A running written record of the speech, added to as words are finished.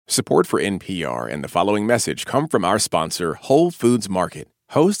Support for NPR and the following message come from our sponsor, Whole Foods Market.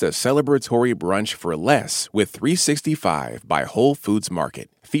 Host a celebratory brunch for less with 365 by Whole Foods Market,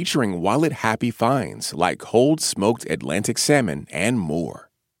 featuring wallet-happy finds like cold smoked Atlantic salmon and more.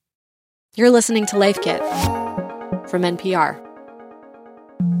 You're listening to Life Kit from NPR.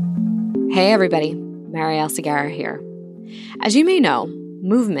 Hey everybody, Marielle Segarra here. As you may know,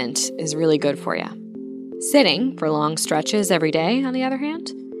 movement is really good for you. Sitting for long stretches every day, on the other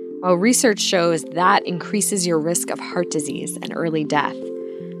hand, well, research shows that increases your risk of heart disease and early death.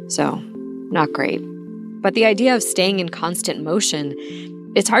 So, not great. But the idea of staying in constant motion,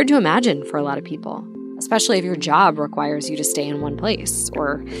 it's hard to imagine for a lot of people, especially if your job requires you to stay in one place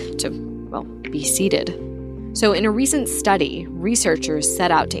or to, well, be seated. So in a recent study, researchers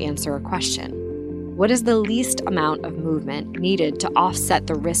set out to answer a question. What is the least amount of movement needed to offset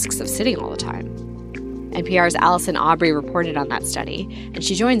the risks of sitting all the time? NPR's Allison Aubrey reported on that study, and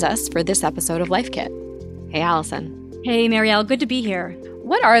she joins us for this episode of Life Kit. Hey, Allison. Hey, Marielle. Good to be here.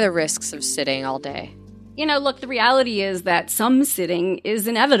 What are the risks of sitting all day? You know, look, the reality is that some sitting is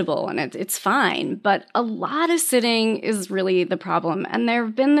inevitable and it's fine, but a lot of sitting is really the problem. And there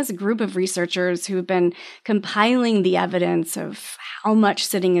have been this group of researchers who've been compiling the evidence of how much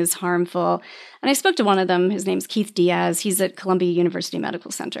sitting is harmful. And I spoke to one of them. His name's Keith Diaz. He's at Columbia University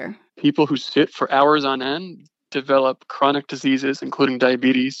Medical Center. People who sit for hours on end develop chronic diseases, including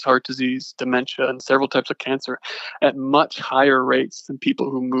diabetes, heart disease, dementia, and several types of cancer at much higher rates than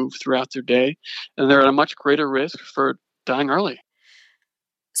people who move throughout their day. And they're at a much greater risk for dying early.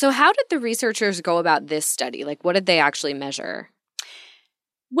 So how did the researchers go about this study? Like, what did they actually measure?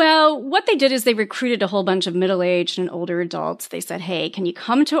 Well, what they did is they recruited a whole bunch of middle-aged and older adults. They said, hey, can you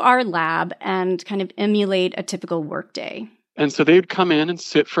come to our lab and kind of emulate a typical workday? And so they would come in and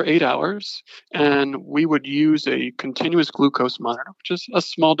sit for 8 hours, and we would use a continuous glucose monitor, which is a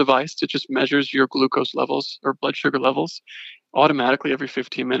small device that just measures your glucose levels or blood sugar levels automatically every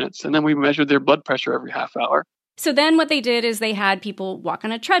 15 minutes. And then we measured their blood pressure every half hour. So then what they did is they had people walk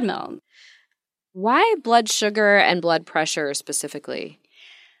on a treadmill. Why blood sugar and blood pressure specifically?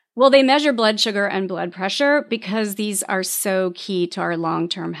 Well, they measure blood sugar and blood pressure because these are so key to our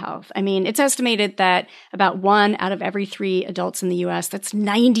long-term health. I mean, it's estimated that about 1 out of every 3 adults in the U.S., that's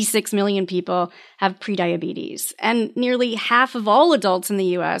 96 million people, have prediabetes. And nearly half of all adults in the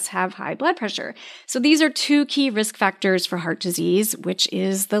U.S. have high blood pressure. So these are 2 key risk factors for heart disease, which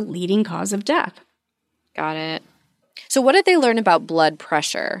is the leading cause of death. Got it. So what did they learn about blood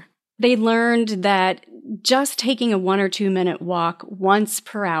pressure? They learned that just taking a 1 or 2 minute walk once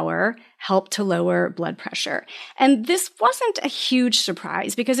per hour helped to lower blood pressure. And this wasn't a huge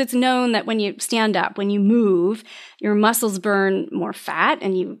surprise because it's known that when you stand up, when you move, your muscles burn more fat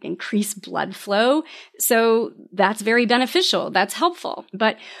and you increase blood flow. So that's very beneficial. That's helpful.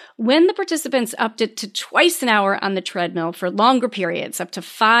 But when the participants upped it to twice an hour on the treadmill for longer periods, up to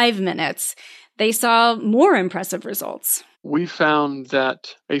 5 minutes, they saw more impressive results. We found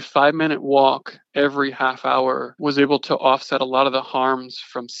that a 5-minute walk every half hour was able to offset a lot of the harms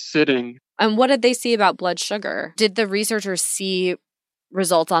from sitting. And what did they see about blood sugar? Did the researchers see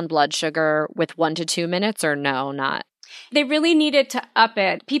results on blood sugar with 1 to 2 minutes or no, not? They really needed to up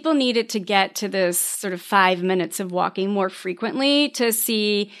it. People needed to get to this sort of 5 minutes of walking more frequently to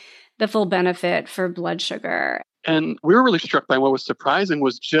see the full benefit for blood sugar. And we were really struck by what was surprising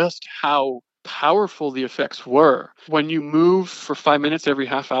was just how powerful the effects were. When you move for 5 minutes every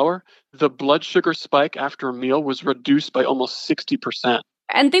half hour, the blood sugar spike after a meal was reduced by almost 60%.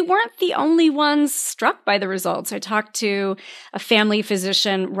 And they weren't the only ones struck by the results. I talked to a family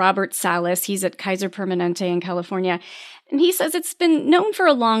physician, Robert Salas. He's at Kaiser Permanente in California. And he says it's been known for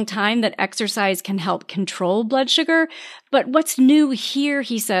a long time that exercise can help control blood sugar. But what's new here,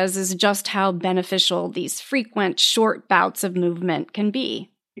 he says, is just how beneficial these frequent, short bouts of movement can be.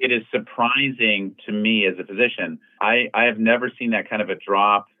 It is surprising to me as a physician. I have never seen that kind of a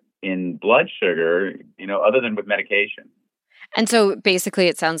drop in blood sugar, other than with medication. And so basically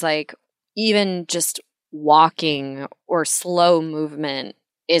it sounds like even just walking or slow movement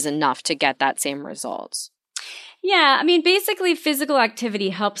is enough to get that same result. Yeah, I mean, basically physical activity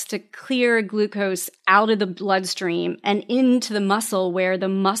helps to clear glucose out of the bloodstream and into the muscle where the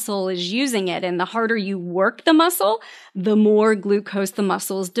muscle is using it. And the harder you work the muscle, the more glucose the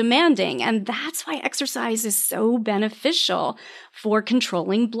muscle is demanding. And that's why exercise is so beneficial for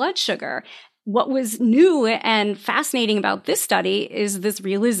controlling blood sugar. What was new and fascinating about this study is this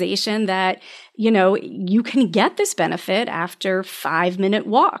realization that, you can get this benefit after 5-minute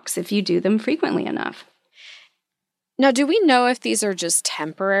walks if you do them frequently enough. Now, do we know if these are just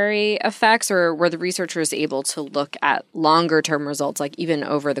temporary effects, or were the researchers able to look at longer-term results, like even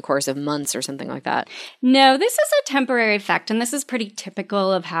over the course of months or something like that? No, this is a temporary effect, and this is pretty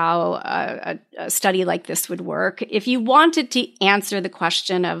typical of how a study like this would work. If you wanted to answer the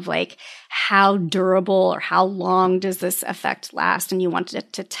question of like how durable or how long does this effect last, and you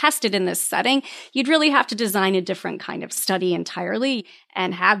wanted to test it in this setting, you'd really have to design a different kind of study entirely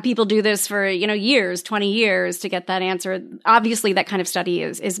and have people do this for, years, 20 years to get that answer. Obviously, that kind of study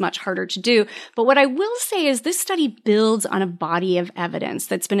is much harder to do. But what I will say is this study builds on a body of evidence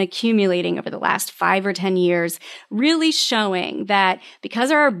that's been accumulating over the last 5 or 10 years, really showing that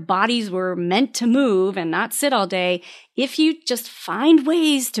because our bodies were meant to move and not sit all day, if you just find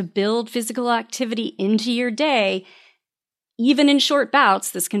ways to build physical activity into your day, even in short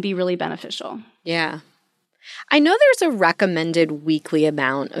bouts, this can be really beneficial. Yeah. I know there's a recommended weekly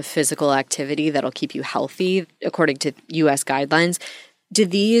amount of physical activity that'll keep you healthy, according to U.S. guidelines. Do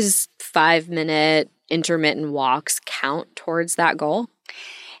these 5-minute intermittent walks count towards that goal?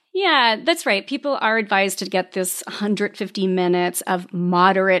 Yeah, that's right. People are advised to get this 150 minutes of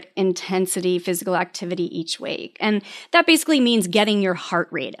moderate intensity physical activity each week. And that basically means getting your heart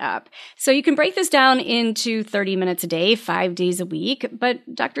rate up. So you can break this down into 30 minutes a day, 5 days a week.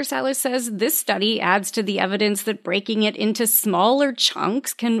 But Dr. Salas says this study adds to the evidence that breaking it into smaller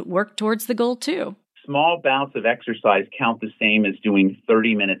chunks can work towards the goal too. Small bouts of exercise count the same as doing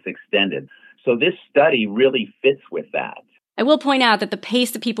 30 minutes extended. So this study really fits with that. I will point out that the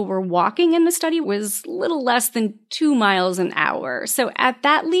pace that people were walking in the study was little less than 2 miles an hour. So at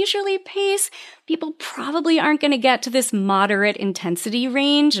that leisurely pace, people probably aren't going to get to this moderate intensity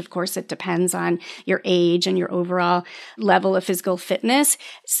range. Of course, it depends on your age and your overall level of physical fitness.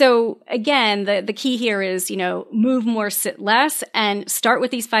 So again, the key here is, move more, sit less, and start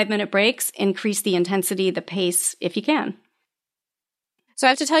with these 5-minute breaks, increase the intensity, the pace if you can. So I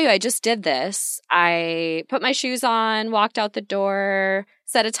have to tell you, I just did this. I put my shoes on, walked out the door,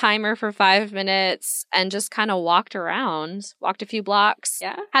 set a timer for 5 minutes, and just kind of walked around, walked a few blocks.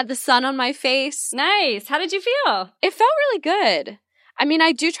 Yeah. Had the sun on my face. Nice. How did you feel? It felt really good. I mean,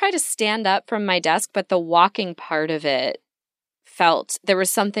 I do try to stand up from my desk, but the walking part of it felt, there was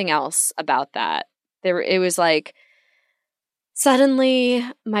something else about that. It was like, suddenly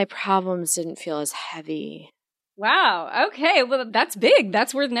my problems didn't feel as heavy. Wow. Okay. Well, that's big.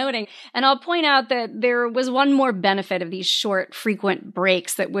 That's worth noting. And I'll point out that there was one more benefit of these short, frequent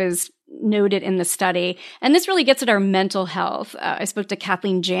breaks that was noted in the study. And this really gets at our mental health. I spoke to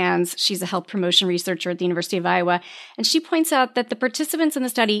Kathleen Jans. She's a health promotion researcher at the University of Iowa. And she points out that the participants in the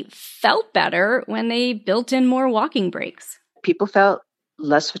study felt better when they built in more walking breaks. People felt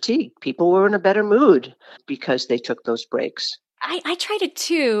less fatigued. People were in a better mood because they took those breaks. I tried it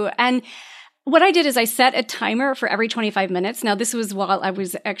too. And what I did is I set a timer for every 25 minutes. Now, this was while I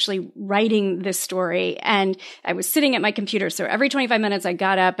was actually writing this story and I was sitting at my computer. So every 25 minutes I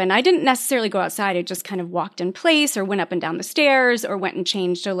got up and I didn't necessarily go outside. I just kind of walked in place or went up and down the stairs or went and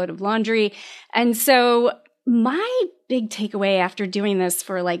changed a load of laundry. And so my big takeaway after doing this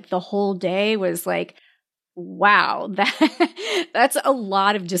for like the whole day was like, wow, that's a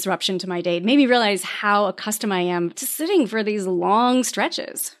lot of disruption to my day. It made me realize how accustomed I am to sitting for these long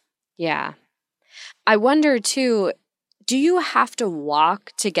stretches. Yeah. I wonder, too, do you have to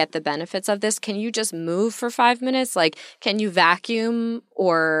walk to get the benefits of this? Can you just move for 5 minutes? Like, can you vacuum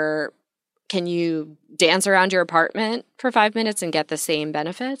or can you dance around your apartment for 5 minutes and get the same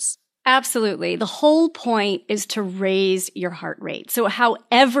benefits? Absolutely. The whole point is to raise your heart rate. So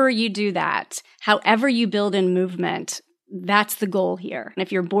however you do that, however you build in movement, that's the goal here. And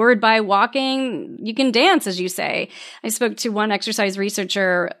if you're bored by walking, you can dance, as you say. I spoke to one exercise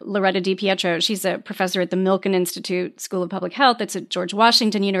researcher, Loretta DiPietro. She's a professor at the Milken Institute School of Public Health. It's at George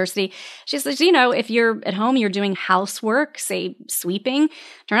Washington University. She says, if you're at home, you're doing housework, say sweeping,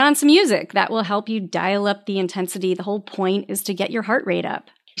 turn on some music. That will help you dial up the intensity. The whole point is to get your heart rate up.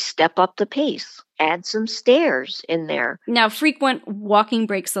 Step up the pace. Add some stairs in there. Now, frequent walking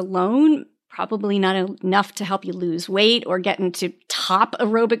breaks alone probably not enough to help you lose weight or get into top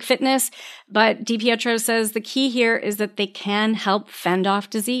aerobic fitness. But DiPietro says the key here is that they can help fend off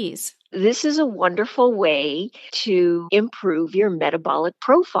disease. This is a wonderful way to improve your metabolic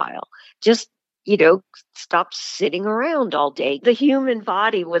profile. Just, stop sitting around all day. The human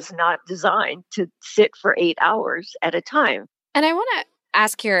body was not designed to sit for 8 hours at a time. And I want to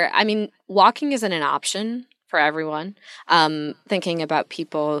ask here, walking isn't an option for everyone. Thinking about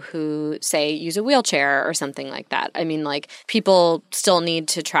people who, say, use a wheelchair or something like that. People still need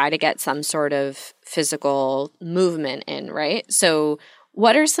to try to get some sort of physical movement in, right? So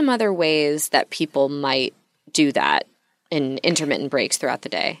what are some other ways that people might do that? in intermittent breaks throughout the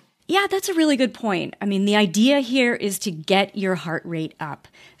day. Yeah, that's a really good point. I mean, the idea here is to get your heart rate up.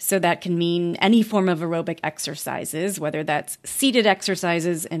 So that can mean any form of aerobic exercises, whether that's seated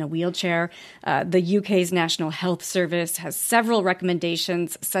exercises in a wheelchair. The UK's National Health Service has several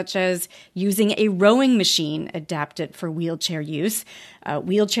recommendations, such as using a rowing machine adapted for wheelchair use,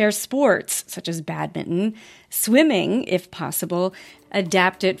 wheelchair sports, such as badminton, swimming, if possible,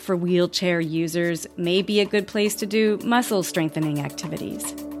 adapted for wheelchair users, may be a good place to do muscle strengthening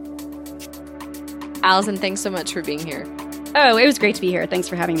activities. Allison, thanks so much for being here. Oh, it was great to be here. Thanks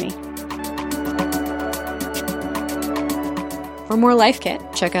for having me. For more Life Kit,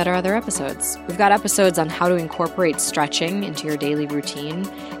 check out our other episodes. We've got episodes on how to incorporate stretching into your daily routine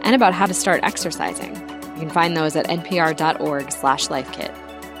and about how to start exercising. You can find those at npr.org/lifekit.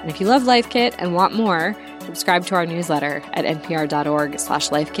 And if you love Life Kit and want more, subscribe to our newsletter at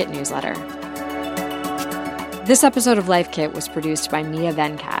npr.org/lifekitnewsletter. This episode of Life Kit was produced by Mia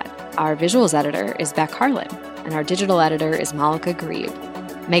Venkat. Our visuals editor is Beck Harlan, and our digital editor is Malika Grebe.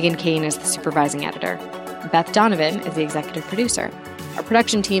 Megan Kane is the supervising editor. Beth Donovan is the executive producer. Our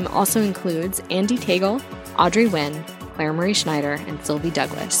production team also includes Andy Tagle, Audrey Nguyen, Claire Marie Schneider, and Sylvie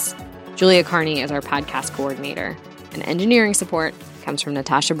Douglas. Julia Carney is our podcast coordinator, and engineering support comes from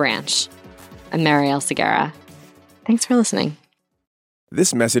Natasha Branch. I'm Marielle Segarra. Thanks for listening.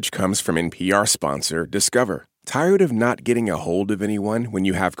 This message comes from NPR sponsor Discover. Tired of not getting a hold of anyone when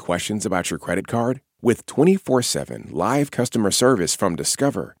you have questions about your credit card? With 24/7 live customer service from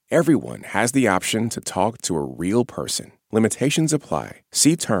Discover, everyone has the option to talk to a real person. Limitations apply.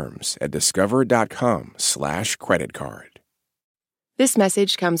 See terms at discover.com/creditcard. This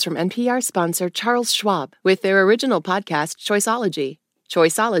message comes from NPR sponsor Charles Schwab with their original podcast, Choiceology.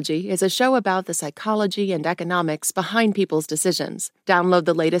 Choiceology is a show about the psychology and economics behind people's decisions. Download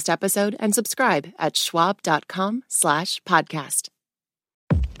the latest episode and subscribe at schwab.com/podcast.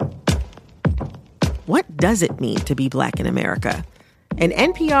 What does it mean to be Black in America? In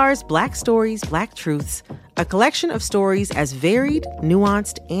NPR's Black Stories, Black Truths, a collection of stories as varied,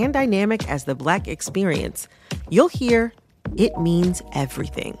 nuanced, and dynamic as the Black experience, you'll hear it means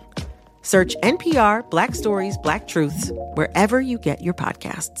everything. Search NPR Black Stories, Black Truths wherever you get your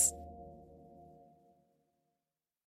podcasts.